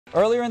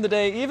Earlier in the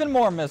day, even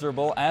more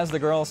miserable as the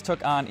girls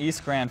took on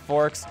East Grand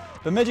Forks.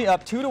 Bemidji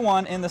up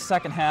 2-1 in the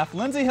second half.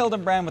 Lindsay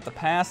Hildenbrand with the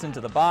pass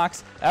into the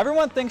box.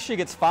 Everyone thinks she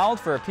gets fouled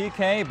for a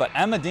PK, but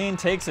Emma Dean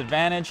takes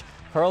advantage,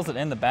 curls it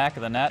in the back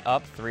of the net,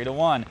 up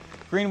 3-1.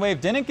 Green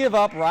Wave didn't give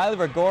up. Riley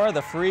Rigora,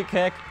 the free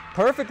kick,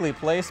 perfectly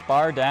placed,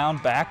 bar down,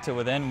 back to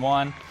within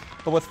one.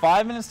 But with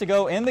 5 minutes to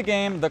go in the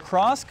game, the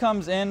cross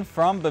comes in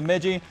from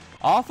Bemidji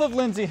off of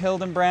Lindsay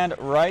Hildenbrand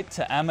right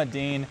to Emma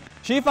Dean.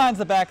 She finds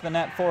the back of the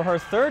net for her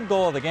third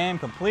goal of the game,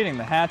 completing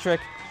the hat trick.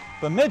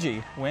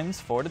 Bemidji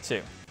wins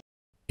 4-2.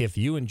 If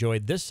you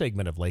enjoyed this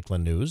segment of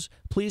Lakeland News,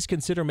 please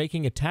consider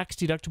making a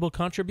tax-deductible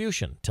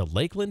contribution to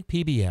Lakeland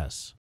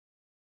PBS.